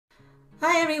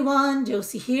Hi everyone,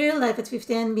 Josie here, Life at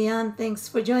 50 and Beyond. Thanks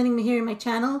for joining me here in my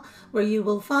channel where you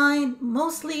will find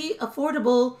mostly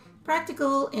affordable,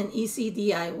 practical, and easy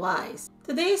DIYs.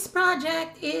 Today's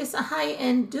project is a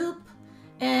high-end dupe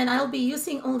and I'll be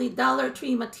using only Dollar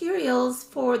Tree materials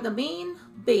for the main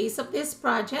base of this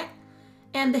project.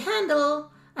 And the handle,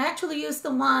 I actually used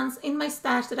the ones in my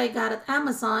stash that I got at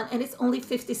Amazon and it's only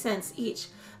 50 cents each.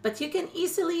 But you can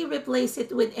easily replace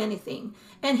it with anything.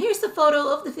 And here's a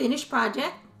photo of the finished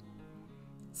project.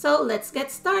 So let's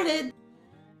get started.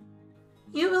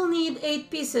 You will need 8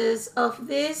 pieces of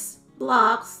these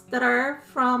blocks that are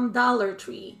from Dollar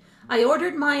Tree. I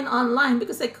ordered mine online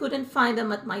because I couldn't find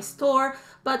them at my store,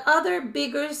 but other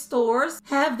bigger stores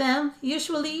have them,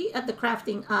 usually at the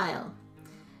crafting aisle.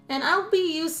 And I'll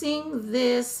be using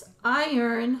this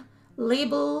iron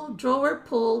label drawer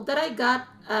pull that I got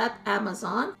at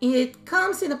Amazon. It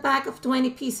comes in a pack of 20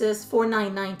 pieces for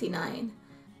 $9.99.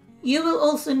 You will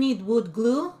also need wood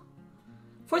glue.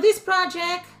 For this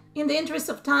project, in the interest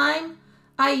of time,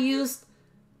 I used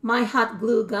my hot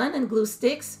glue gun and glue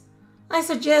sticks. I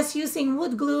suggest using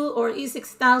wood glue or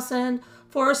E6000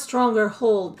 for a stronger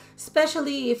hold,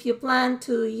 especially if you plan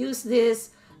to use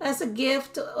this as a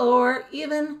gift or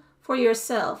even for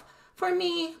yourself. For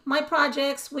me, my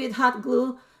projects with hot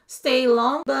glue stay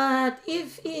long, but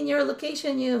if in your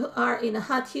location you are in a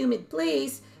hot, humid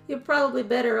place, you're probably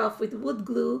better off with wood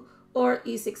glue or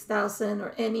E6000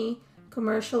 or any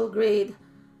commercial grade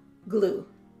glue.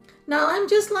 Now I'm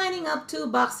just lining up 2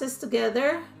 boxes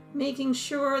together, making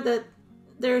sure that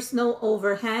there's no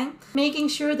overhang, making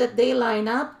sure that they line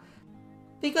up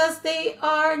because they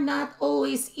are not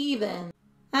always even.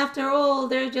 After all,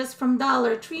 they're just from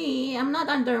Dollar Tree. I'm not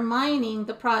undermining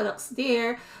the products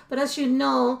there, but as you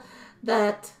know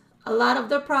that a lot of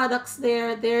the products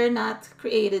there, they're not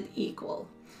created equal.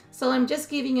 So I'm just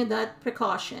giving you that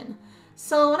precaution.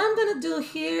 So what I'm going to do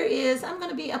here is I'm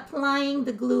going to be applying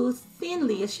the glue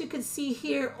thinly. As you can see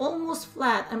here, almost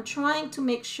flat. I'm trying to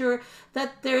make sure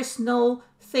that there's no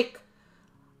thick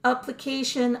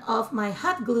application of my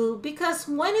hot glue because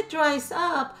when it dries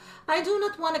up, I do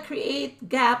not want to create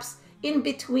gaps in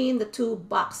between the 2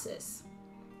 boxes,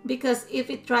 because if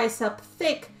it dries up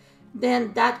thick,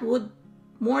 then that would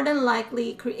more than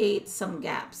likely create some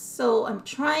gaps. So I'm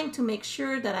trying to make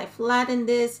sure that I flatten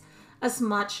this as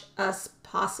much as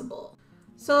possible.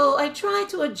 So I try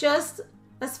to adjust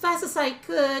as fast as I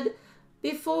could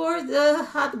before the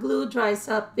hot glue dries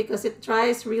up because it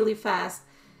dries really fast.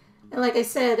 And like I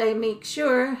said, I make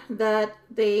sure that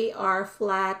they are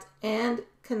flat and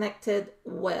connected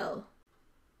well.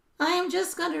 I am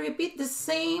just going to repeat the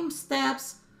same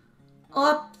steps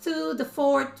up to the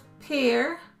 4th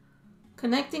pair,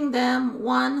 connecting them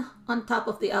one on top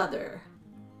of the other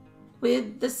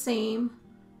with the same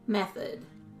method.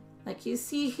 Like you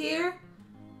see here,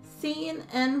 thin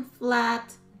and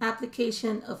flat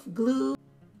application of glue,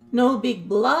 no big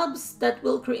blobs that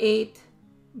will create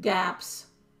gaps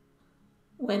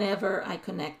whenever I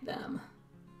connect them.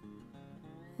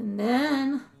 And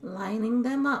then lining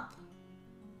them up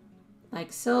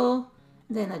like so,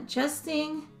 then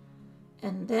adjusting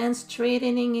and then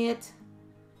straightening it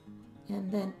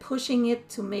and then pushing it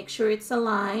to make sure it's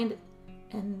aligned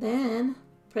and then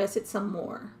press it some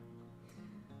more.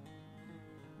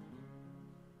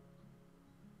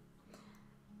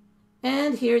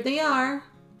 And here they are.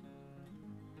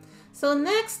 So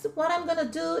next, what I'm gonna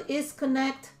do is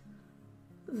connect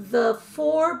the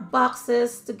 4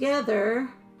 boxes together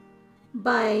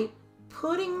by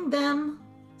putting them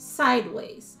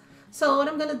sideways. So what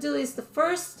I'm going to do is the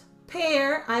first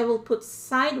pair I will put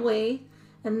sideways,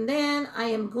 and then I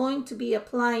am going to be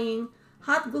applying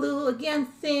hot glue, again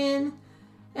thin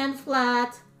and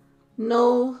flat,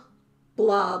 no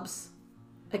blobs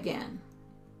again.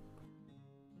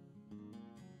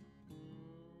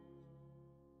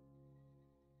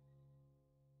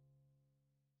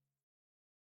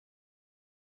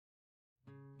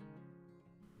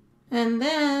 And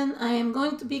then I am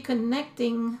going to be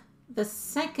connecting the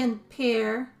 2nd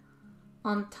pair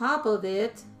on top of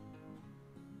it,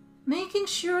 making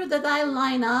sure that I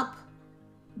line up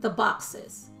the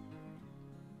boxes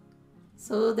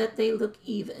so that they look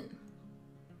even.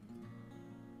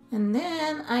 And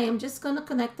then I am just going to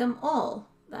connect them all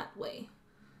that way.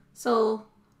 So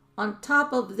on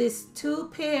top of these 2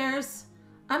 pairs,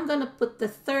 I'm going to put the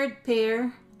 3rd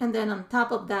pair, and then on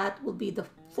top of that will be the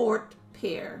 4th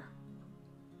pair.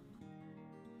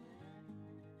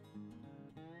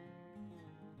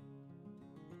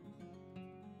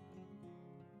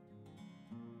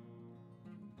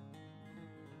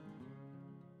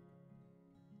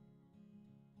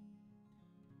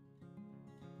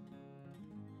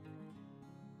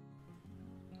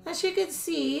 As you can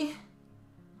see,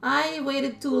 I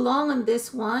waited too long on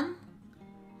this one.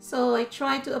 So I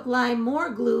tried to apply more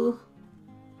glue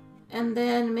and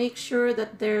then make sure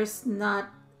that there's not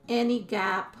any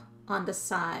gap on the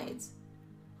sides.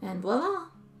 And voila!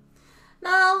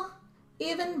 Now,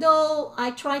 even though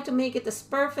I tried to make it as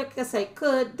perfect as I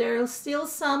could, there's still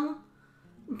some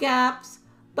gaps,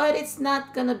 but it's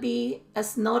not gonna be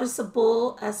as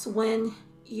noticeable as when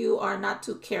you are not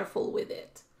too careful with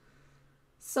it.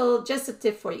 So just a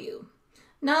tip for you.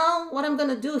 Now, what I'm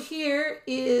gonna do here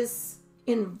is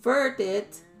invert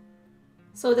it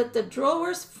so that the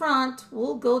drawer's front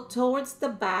will go towards the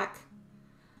back.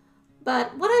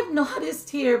 But what I've noticed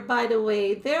here, by the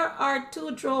way, there are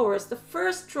two drawers. The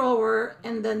first drawer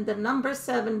and then the number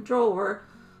 7 drawer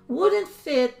wouldn't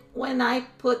fit when I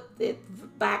put it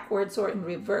backwards or in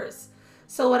reverse.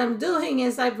 So what I'm doing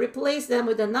is I've replaced them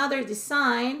with another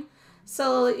design.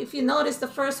 So if you notice, the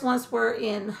first ones were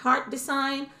in heart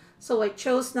design. So I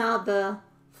chose now the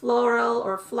floral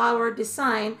or flower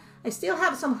design. I still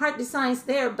have some heart designs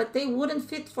there, but they wouldn't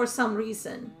fit for some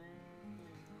reason.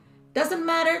 Doesn't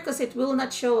matter because it will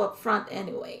not show up front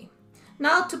anyway.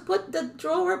 Now to put the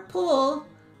drawer pull,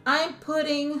 I'm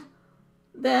putting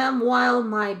them while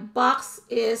my box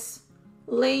is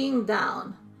laying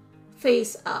down,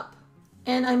 face up.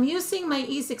 And I'm using my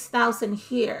E6000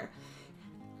 here.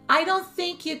 I don't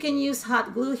think you can use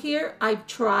hot glue here. I've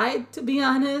tried, to be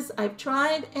honest. I've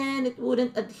tried and it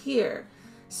wouldn't adhere.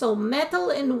 So metal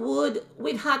and wood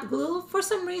with hot glue, for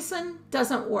some reason,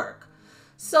 doesn't work.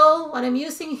 So what I'm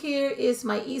using here is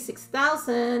my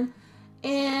E6000,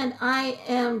 and I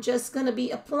am just going to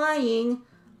be applying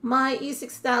my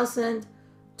E6000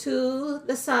 to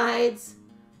the sides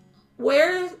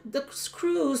where the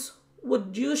screws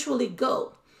would usually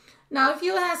go. Now, if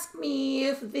you ask me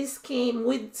if this came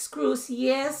with screws,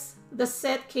 yes, the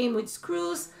set came with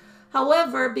screws.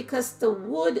 However, because the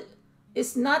wood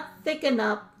is not thick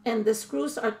enough and the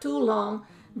screws are too long,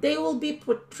 they will be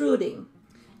protruding.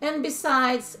 And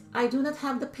besides, I do not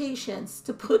have the patience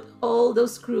to put all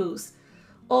those screws,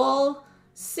 all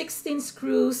 16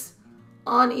 screws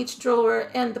on each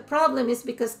drawer. And the problem is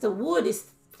because the wood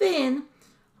is thin,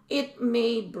 it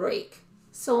may break.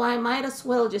 So I might as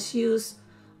well just use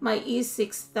my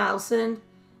E6000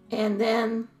 and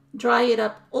then dry it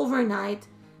up overnight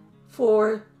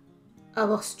for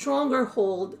a stronger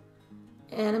hold.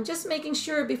 And I'm just making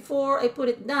sure before I put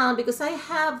it down, because I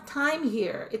have time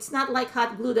here. It's not like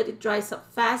hot glue that it dries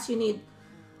up fast. You need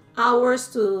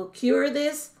hours to cure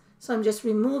this. So I'm just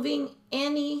removing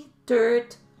any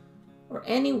dirt or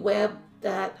any web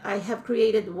that I have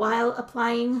created while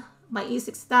applying my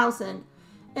E6000.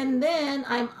 And then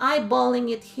I'm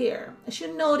eyeballing it here. As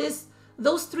you notice,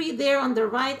 those 3 there on the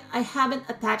right, I haven't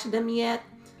attached them yet.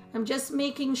 I'm just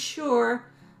making sure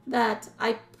that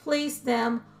I place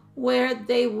them where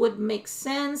they would make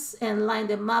sense and line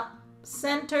them up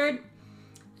centered.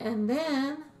 And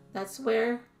then that's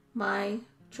where my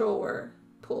drawer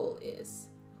pull is.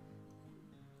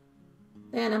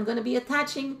 Then I'm going to be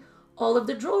attaching all of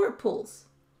the drawer pulls.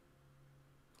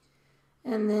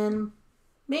 And then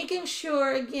making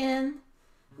sure again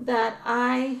that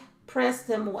I press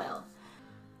them well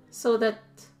so that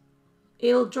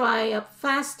it'll dry up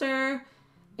faster.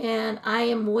 And I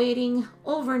am waiting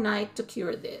overnight to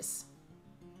cure this.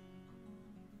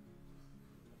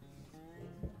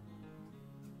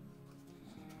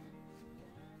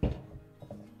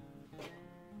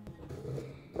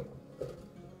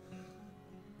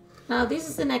 Now this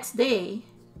is the next day.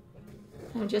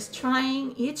 I'm just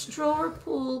trying each drawer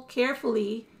pull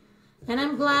carefully, and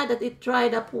I'm glad that it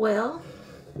dried up well.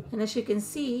 And as you can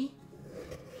see,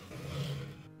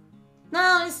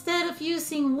 now instead of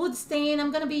using wood stain,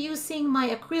 I'm going to be using my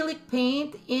acrylic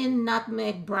paint in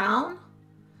Nutmeg Brown.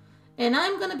 And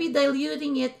I'm going to be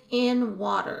diluting it in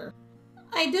water.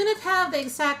 I do not have the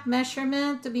exact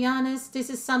measurement, to be honest. This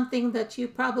is something that you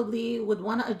probably would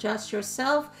want to adjust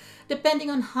yourself,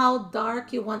 depending on how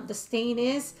dark you want the stain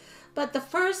is. But the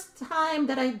first time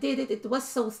that I did it, it was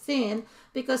so thin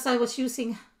because I was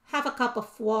using half a cup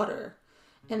of water.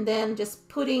 And then just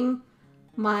putting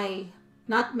my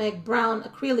Nutmeg Brown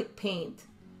acrylic paint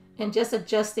and just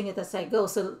adjusting it as I go.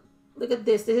 So look at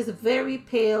this. This is very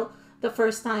pale the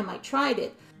first time I tried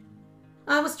it.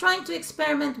 I was trying to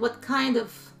experiment what kind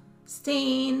of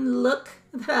stain look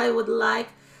that I would like.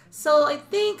 So I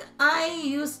think I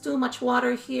used too much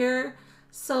water here.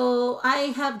 So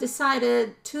I have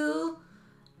decided to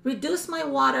reduce my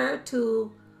water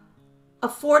to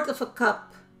 1/4 of a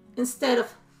cup instead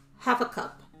of half a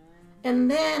cup.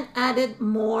 And then added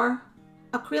more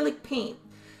acrylic paint.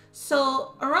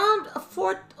 So around a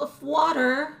fourth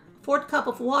cup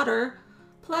of water,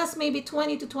 plus maybe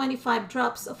 20 to 25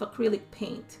 drops of acrylic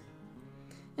paint.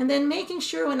 And then making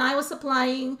sure when I was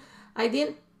applying, I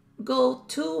didn't go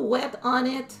too wet on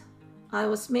it. I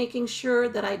was making sure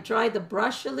that I dried the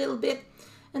brush a little bit.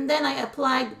 And then I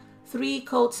applied 3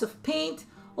 coats of paint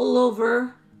all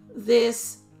over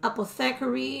this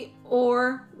Apothecary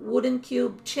or wooden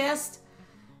cube chest,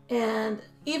 and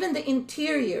even the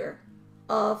interior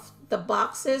of the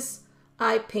boxes,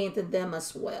 I painted them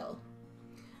as well.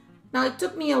 Now it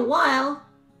took me a while,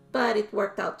 but it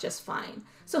worked out just fine.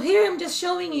 So here I'm just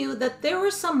showing you that there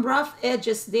were some rough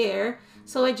edges there,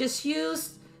 so I just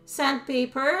used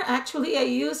sandpaper. Actually, I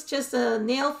used just a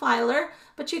nail filer,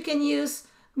 but you can use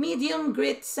medium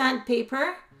grit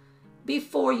sandpaper.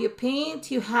 Before you paint,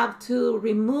 you have to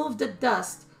remove the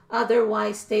dust,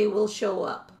 otherwise they will show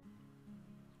up.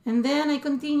 And then I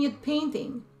continued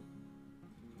painting.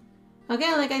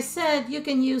 Again, like I said, you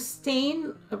can use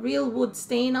stain, a real wood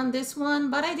stain on this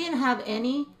one, but I didn't have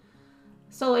any,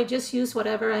 so I just use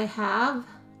whatever I have,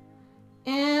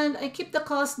 and I keep the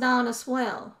cost down as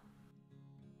well.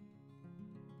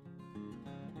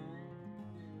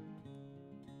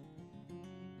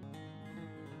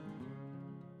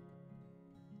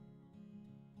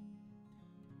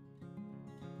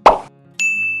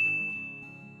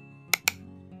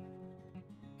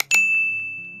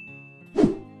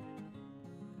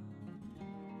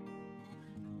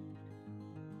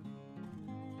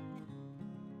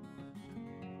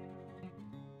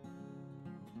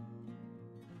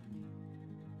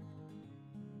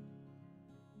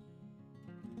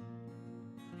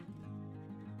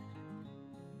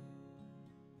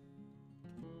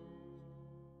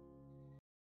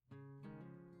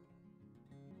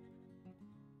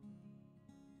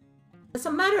 As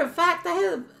a matter of fact, I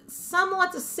have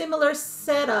somewhat a similar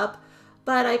setup,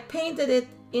 but I painted it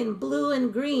in blue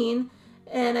and green,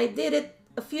 and I did it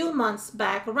a few months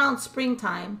back around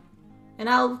springtime. And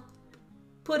I'll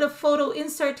put a photo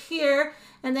insert here,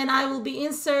 and then I will be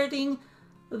inserting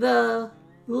the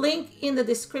link in the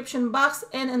description box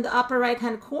and in the upper right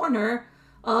hand corner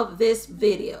of this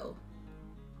video.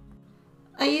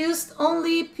 I used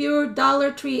only pure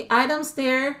Dollar Tree items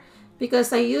there,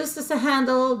 because I used as a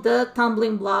handle the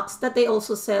tumbling blocks that they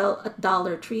also sell at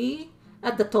Dollar Tree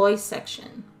at the toy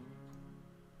section.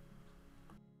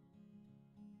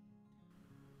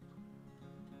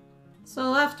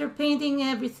 So after painting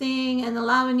everything and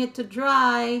allowing it to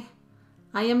dry,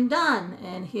 I am done,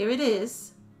 and here it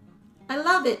is. I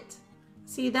love it.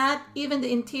 See that? Even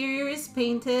the interior is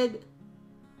painted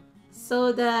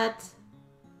so that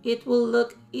it will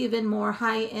look even more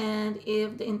high-end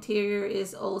if the interior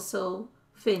is also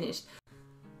finished.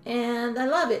 And I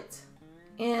love it.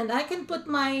 And I can put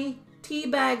my tea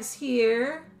bags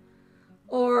here,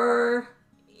 or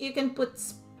you can put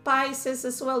spices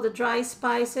as well, the dry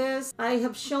spices. I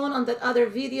have shown on that other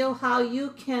video how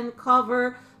you can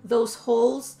cover those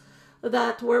holes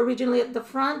that were originally at the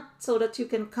front so that you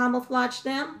can camouflage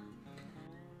them.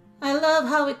 I love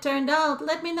how it turned out.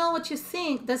 Let me know what you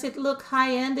think. Does it look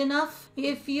high-end enough?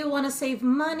 If you want to save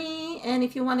money and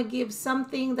if you want to give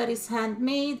something that is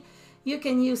handmade, you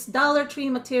can use Dollar Tree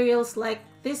materials like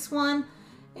this one,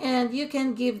 and you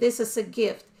can give this as a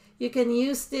gift. You can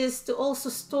use this to also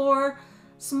store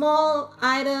small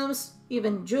items,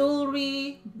 even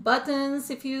jewelry,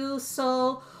 buttons if you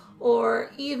sew,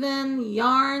 or even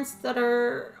yarns that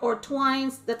are, or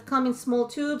twines that come in small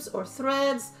tubes, or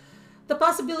threads. The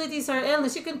possibilities are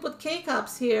endless. You can put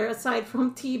K-cups here aside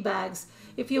from tea bags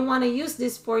if you want to use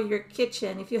this for your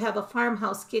kitchen, if you have a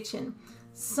farmhouse kitchen.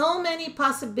 So many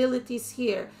possibilities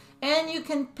here, and you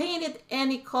can paint it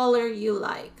any color you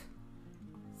like.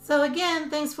 So again,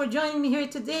 thanks for joining me here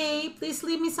today. Please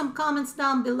leave me some comments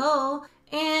down below,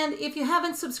 and if you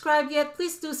haven't subscribed yet,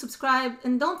 please do subscribe,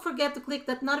 and don't forget to click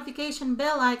that notification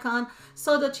bell icon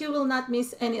so that you will not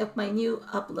miss any of my new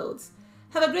uploads.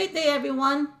 Have a great day,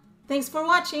 everyone. Thanks for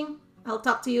watching. I'll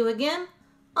talk to you again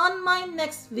on my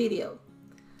next video.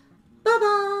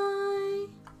 Bye-bye.